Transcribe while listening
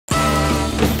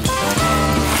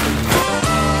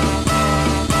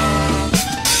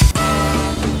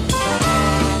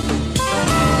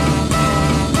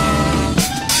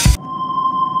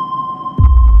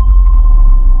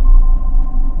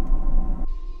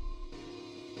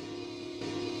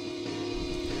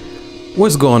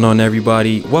What's going on,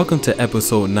 everybody? Welcome to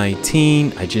episode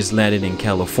 19. I just landed in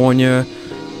California,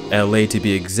 LA to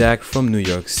be exact, from New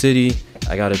York City.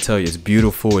 I gotta tell you, it's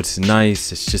beautiful, it's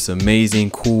nice, it's just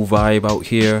amazing, cool vibe out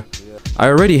here. I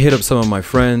already hit up some of my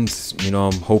friends, you know,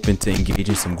 I'm hoping to engage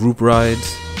in some group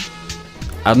rides.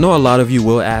 I know a lot of you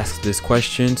will ask this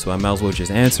question, so I might as well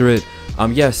just answer it.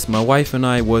 Yes, my wife and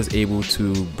I was able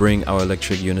to bring our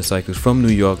electric unicycles from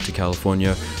New York to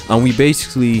California, and we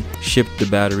basically shipped the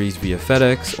batteries via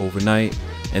FedEx overnight,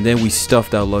 and then we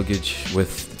stuffed our luggage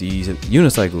with these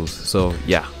unicycles. So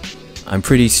yeah, I'm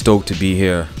pretty stoked to be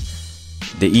here.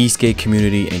 The e-skate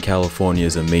community in California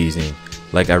is amazing.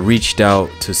 Like, I reached out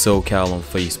to Socal on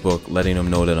Facebook, letting them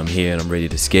know that I'm here and I'm ready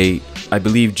to skate. I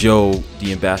believe Joe,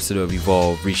 the ambassador of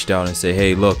Evolve, reached out and said,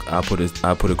 hey, look, I'll put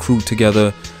a crew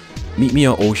together. Meet me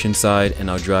on Oceanside and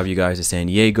I'll drive you guys to San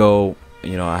Diego.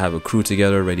 You know, I have a crew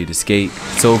together ready to skate.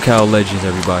 Socal Legends,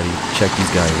 everybody. Check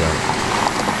these guys out.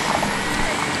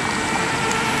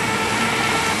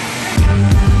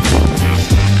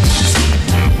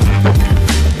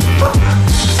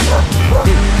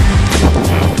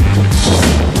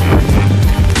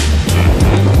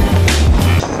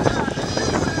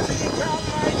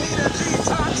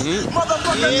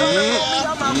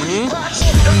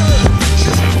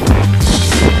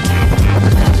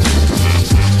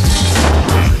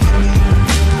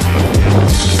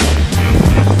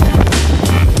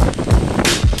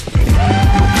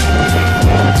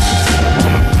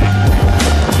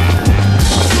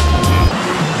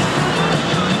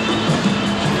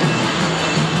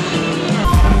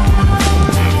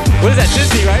 What is that,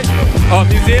 Disney, right? Oh,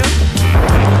 museum?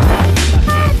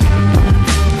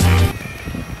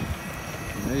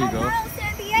 There you go.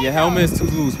 Your helmet is too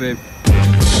loose, babe.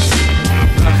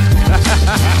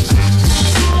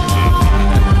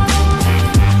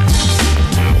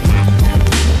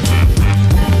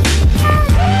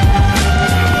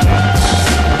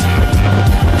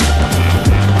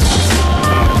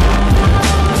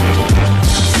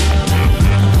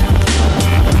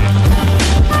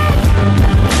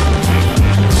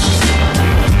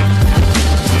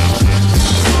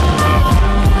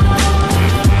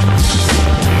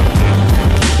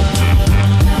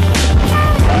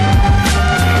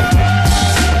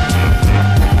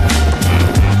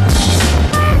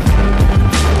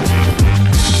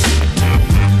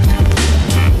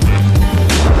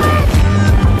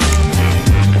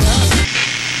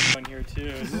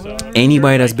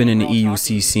 Anybody that's been in the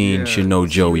EUC scene should know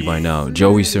Joey by now.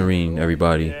 Joe Serrin,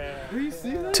 everybody.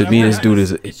 To me,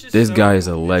 this guy is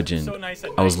a legend.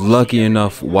 I was lucky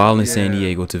enough while in San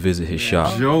Diego to visit his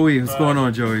shop. Joey, what's going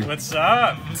on, Joey? What's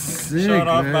up? Sick, showing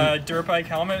off man. my dirt bike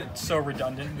helmet. It's so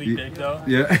redundantly big though.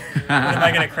 Yeah. Am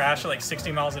I gonna crash at like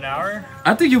 60 miles an hour?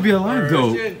 I think you'll be alive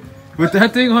though. With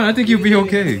that thing on, I think you'll be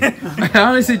okay. I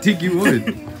honestly think you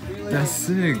would. That's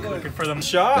sick. Looking for the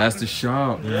shop. That's the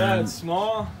shop, man. Yeah, it's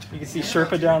small. You can see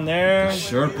Sherpa down there.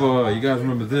 Sherpa, you guys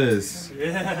remember this?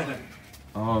 Yeah.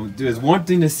 Dude, it's one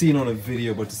thing to see it on a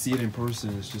video, but to see it in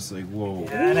person, it's just like, whoa.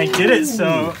 Yeah, and I did it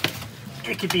so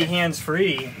it could be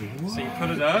hands-free. So you put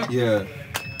it up. Yeah.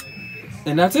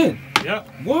 And that's it? Yep.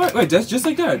 What? Wait, that's just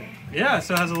like that? Yeah,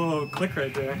 so it has a little click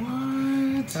right there. What?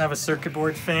 And I have a circuit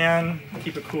board fan.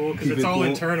 Keep it cool because it's all cool.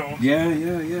 internal.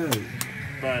 Yeah.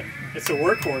 But it's a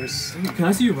workhorse. Can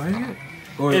I see you riding it?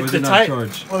 Or was it not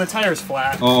charged? Well, the tire's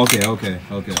flat. Oh, okay.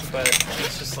 But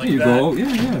it's just like there you that. go.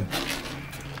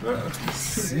 Yeah.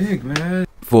 Sick, man.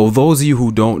 For those of you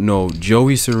who don't know,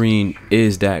 Joey Serrin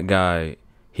is that guy.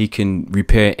 He can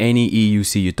repair any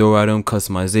EUC you throw at him,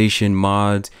 customization,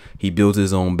 mods. He builds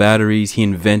his own batteries. He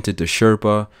invented the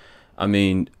Sherpa. I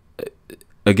mean,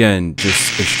 again,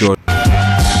 just extraordinary.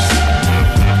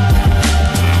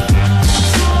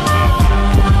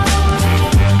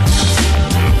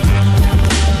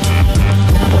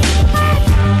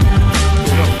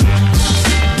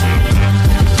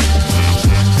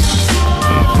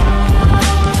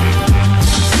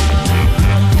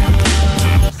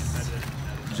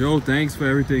 Joe, thanks for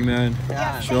everything, man.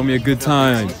 Show me a good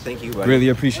time. Thank you, buddy. Really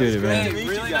appreciate it, man.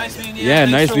 Really nice meeting you. Yeah,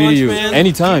 nice meeting you.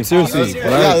 Anytime, seriously.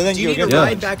 Then you need to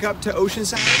ride back up to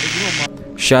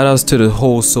Oceanside. Shout outs to the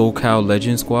whole Socal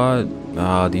Legends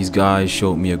squad. These guys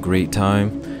showed me a great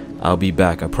time. I'll be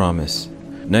back, I promise.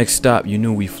 Next stop, you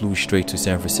knew we flew straight to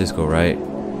San Francisco, right?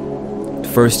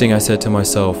 First thing I said to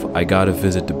myself, I gotta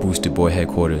visit the Boosted Boy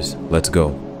headquarters. Let's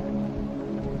go.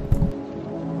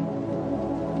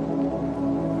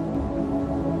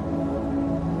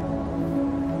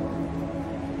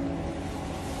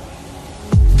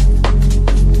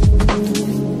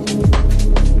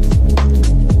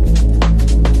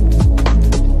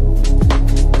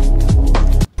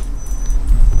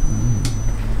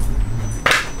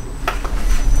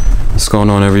 going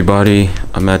on, everybody?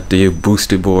 I'm at the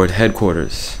Boosted Board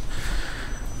headquarters.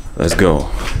 Let's go.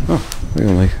 Oh, we're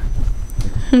gonna like.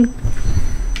 Do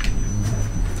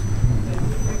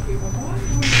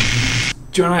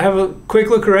you want to have a quick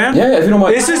look around? Yeah, if you don't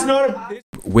mind. This is not a...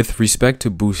 With respect to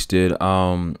Boosted,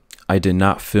 I did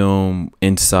not film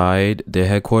inside their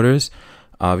headquarters.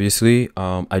 Obviously,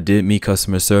 I did meet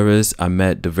customer service. I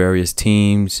met the various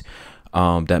teams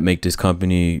that make this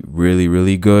company really,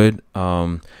 really good.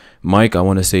 Mike, I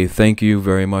want to say thank you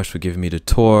very much for giving me the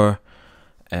tour.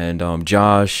 And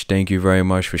Josh, thank you very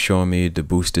much for showing me the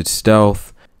Boosted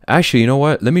Stealth. Actually, you know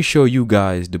what? Let me show you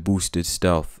guys the Boosted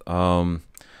Stealth.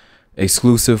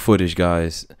 Exclusive footage,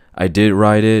 guys. I did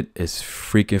ride it. It's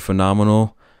freaking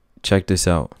phenomenal. Check this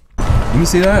out. Let me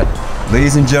see that.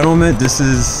 Ladies and gentlemen, this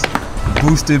is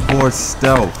Boosted Board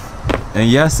Stealth.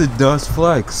 And yes, it does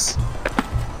flex.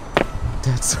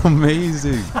 That's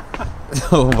amazing.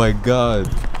 Oh my god.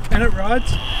 And it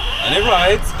rides? And it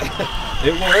rides.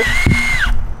 It works.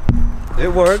 It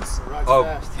works. Oh,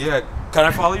 fast. Yeah. Can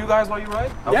I follow you guys while you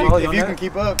ride? I'll follow you if you can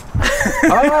keep up.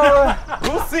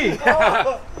 We'll see.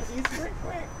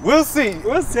 We'll see.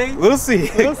 We'll see. We'll see.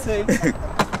 We'll see.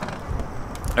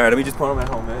 All right, let me just put on my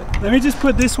helmet. Let me just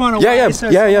put this one away so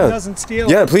it doesn't steal.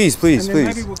 Yeah, please, please, and then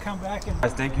please. Maybe we'll come back and...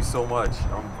 Guys, thank you so much.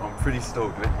 I'm pretty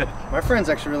stoked, man. My friend's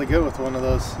actually really good with one of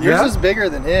those. Yours is bigger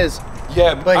than his.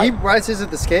 Yeah, but he rides his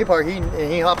at the skate park.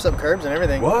 He hops up curbs and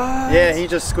everything. What? Yeah, he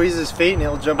just squeezes his feet and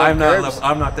he'll jump up curbs.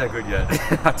 I'm not that good yet.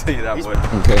 I'll tell you that much.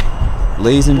 Okay,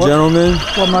 ladies and gentlemen.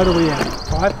 What motor we at?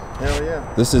 5? Hell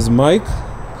yeah. This is Mike.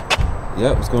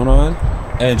 Yep, what's going on?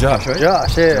 And Josh, right?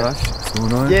 Josh, yeah. Josh, what's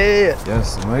going on? Yeah.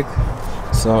 Yes, Mike.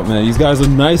 What's up, man? These guys are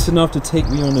nice enough to take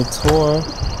me on the tour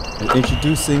and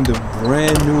introducing the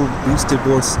brand new Boosted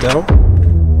Board Stealth.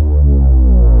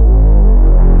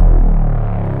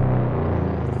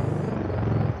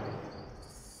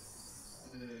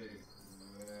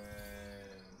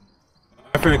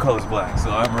 My favorite color is black,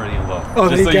 so I'm already in love. Oh,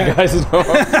 just so you guys know,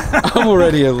 I'm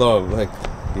already in love. Like,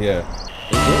 yeah.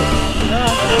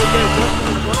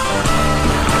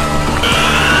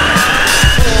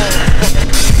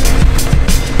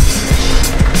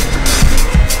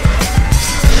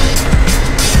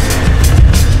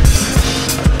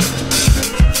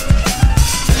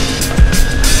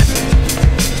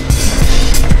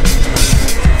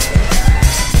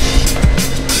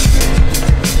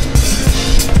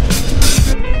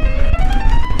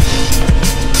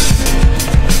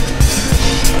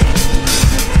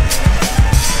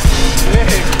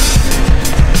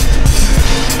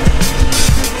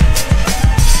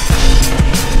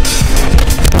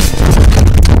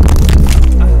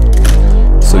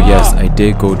 Yes, I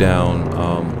did go down.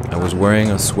 I was wearing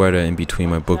a sweater in between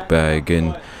my book bag,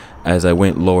 and as I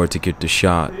went lower to get the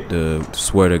shot, the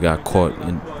sweater got caught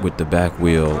with the back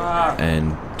wheel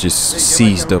and just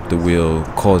seized up the wheel,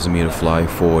 causing me to fly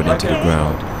forward into the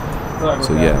ground.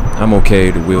 So yeah, I'm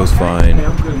okay. The wheel's fine.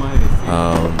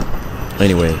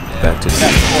 Anyway, back to the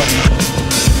video.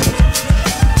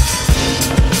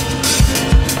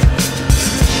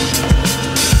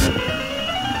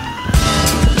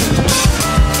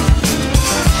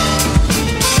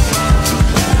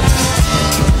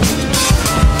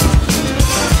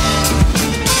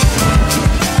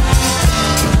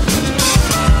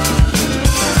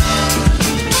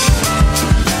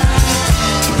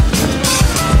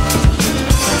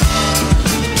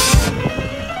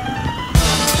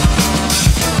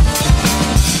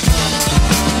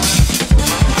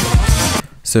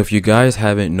 So if you guys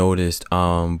haven't noticed,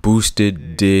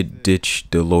 Boosted did ditch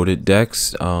the loaded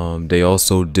decks. They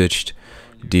also ditched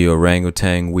the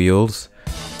orangutan wheels,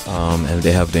 and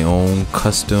they have their own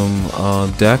custom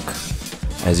deck.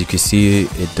 As you can see,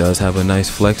 it does have a nice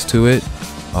flex to it.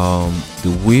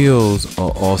 The wheels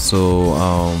are also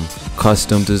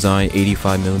custom designed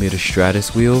 85mm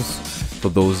Stratus wheels for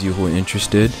those of you who are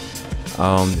interested.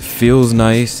 It feels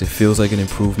nice. It feels like an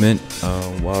improvement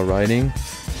while riding,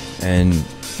 and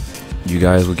you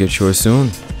guys will get yours soon.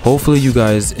 Hopefully you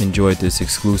guys enjoyed this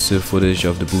exclusive footage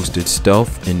of the Boosted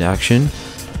Stealth in action.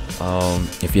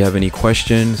 If you have any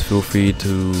questions, feel free to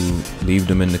leave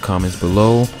them in the comments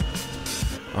below.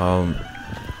 I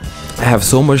have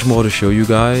so much more to show you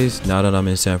guys now that I'm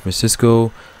in San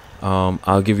Francisco.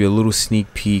 I'll give you a little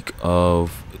sneak peek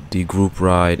of the group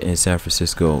ride in San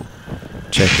Francisco.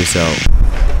 Check this out.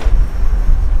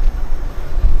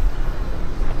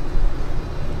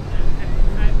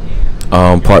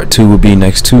 Part 2 will be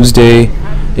next Tuesday.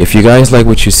 If you guys like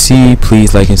what you see,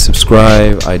 please like and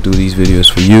subscribe. I do these videos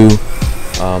for you.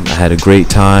 I had a great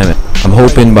time. I'm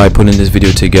hoping by putting this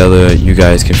video together, you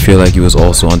guys can feel like you was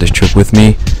also on this trip with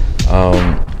me.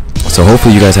 So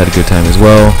hopefully you guys had a good time as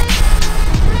well.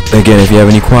 Again, if you have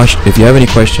any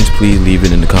questions, please leave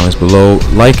it in the comments below.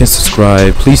 Like and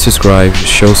subscribe. Please subscribe.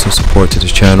 Show some support to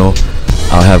this channel.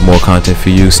 I'll have more content for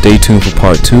you. Stay tuned for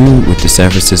part 2 with the San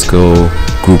Francisco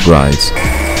group rides.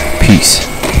 Peace.